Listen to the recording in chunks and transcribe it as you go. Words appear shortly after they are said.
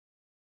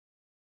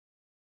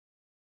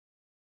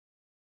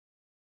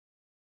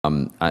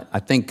I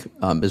think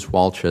Ms.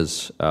 Walsh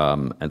has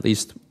at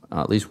least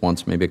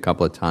once, maybe a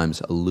couple of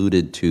times,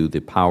 alluded to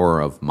the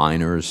power of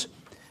miners,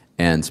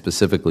 and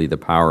specifically the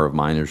power of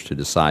miners to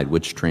decide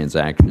which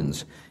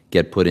transactions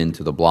get put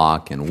into the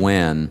block and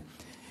when.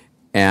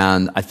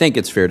 And I think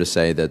it's fair to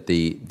say that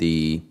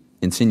the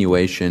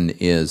insinuation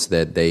is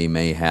that they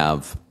may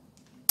have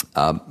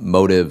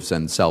motives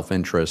and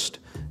self-interest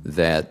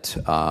that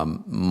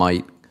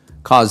might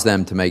cause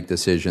them to make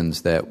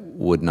decisions that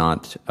would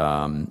not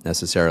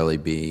necessarily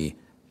be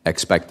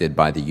expected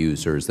by the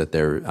users, that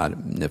they're,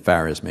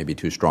 nefarious may be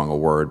too strong a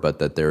word, but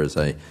that there is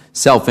a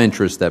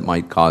self-interest that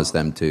might cause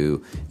them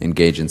to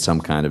engage in some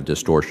kind of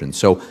distortion.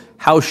 So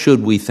how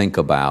should we think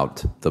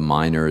about the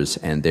miners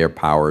and their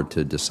power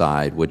to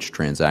decide which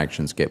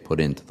transactions get put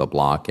into the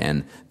block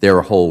and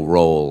their whole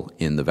role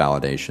in the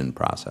validation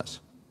process?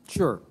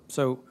 Sure.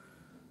 So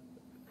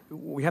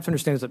we have to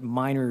understand is that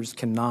miners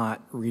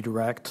cannot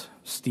redirect,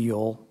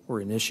 steal, or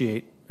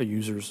initiate a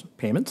user's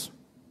payments.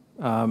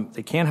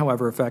 They can,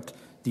 however, affect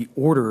the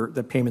order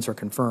that payments are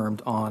confirmed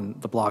on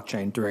the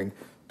blockchain during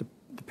the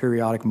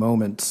periodic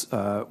moments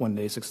when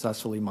they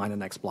successfully mine the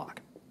next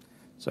block.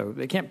 So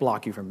they can't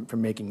block you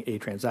from making a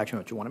transaction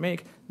that you want to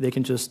make. They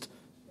can just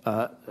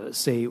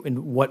say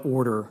in what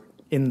order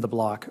in the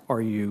block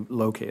are you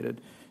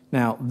located.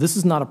 Now, this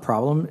is not a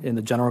problem in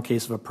the general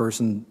case of a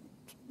person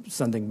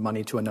sending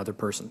money to another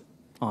person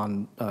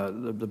on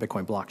the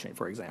Bitcoin blockchain,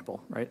 for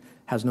example, right?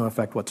 Has no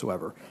effect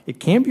whatsoever.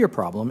 It can be a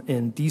problem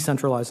in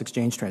decentralized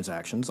exchange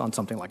transactions on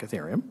something like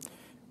Ethereum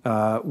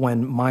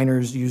when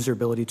miners use their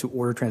ability to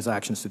order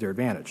transactions to their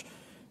advantage.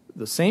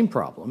 The same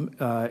problem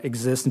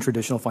exists in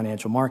traditional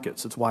financial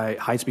markets. It's why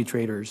high-speed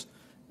traders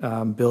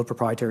build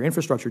proprietary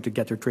infrastructure to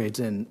get their trades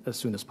in as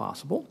soon as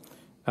possible.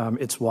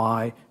 It's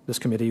why this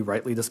committee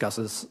rightly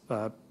discusses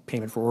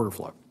payment for order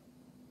flow.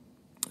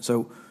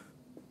 So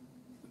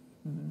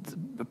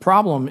the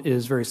problem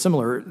is very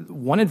similar.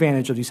 One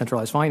advantage of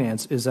decentralized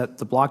finance is that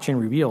the blockchain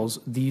reveals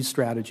these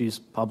strategies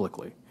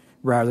publicly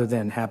rather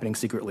than happening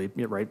secretly,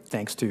 right,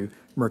 thanks to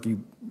murky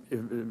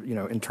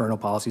internal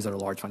policies at a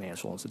large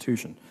financial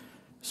institution.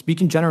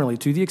 Speaking generally,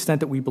 to the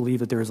extent that we believe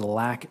that there is a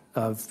lack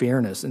of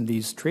fairness in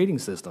these trading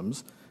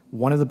systems,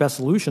 one of the best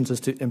solutions is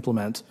to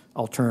implement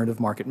alternative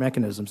market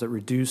mechanisms that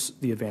reduce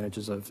the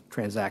advantages of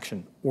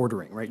transaction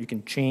ordering, right? You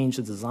can change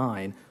the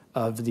design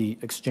of the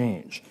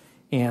exchange.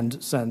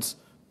 And since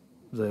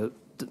the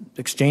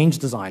exchange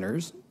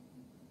designers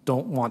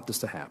don't want this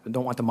to happen,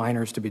 don't want the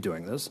miners to be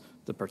doing this,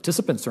 the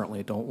participants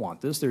certainly don't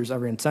want this, there's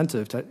every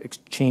incentive to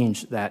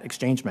change that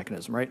exchange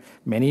mechanism, right?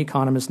 Many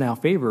economists now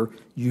favor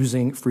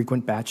using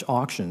frequent batch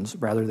auctions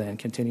rather than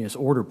continuous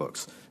order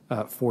books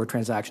for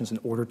transactions in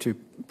order to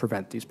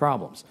prevent these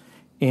problems.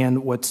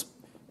 And what's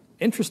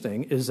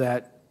interesting is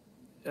that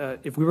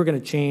if we were going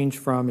to change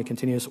from a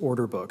continuous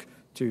order book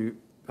to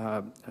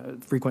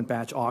frequent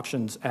batch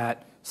auctions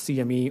at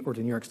CME or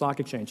the New York Stock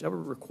Exchange, that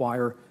would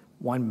require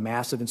one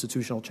massive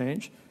institutional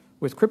change.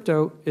 With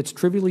crypto, it's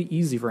trivially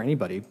easy for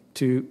anybody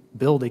to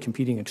build a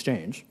competing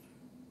exchange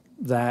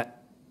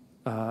that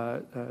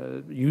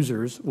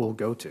users will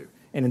go to.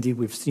 And indeed,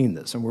 we've seen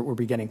this, and we're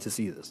beginning to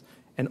see this.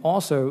 And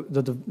also,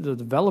 the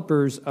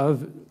developers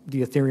of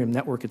the Ethereum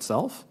network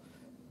itself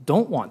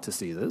don't want to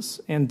see this,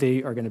 and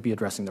they are going to be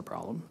addressing the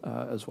problem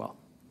as well.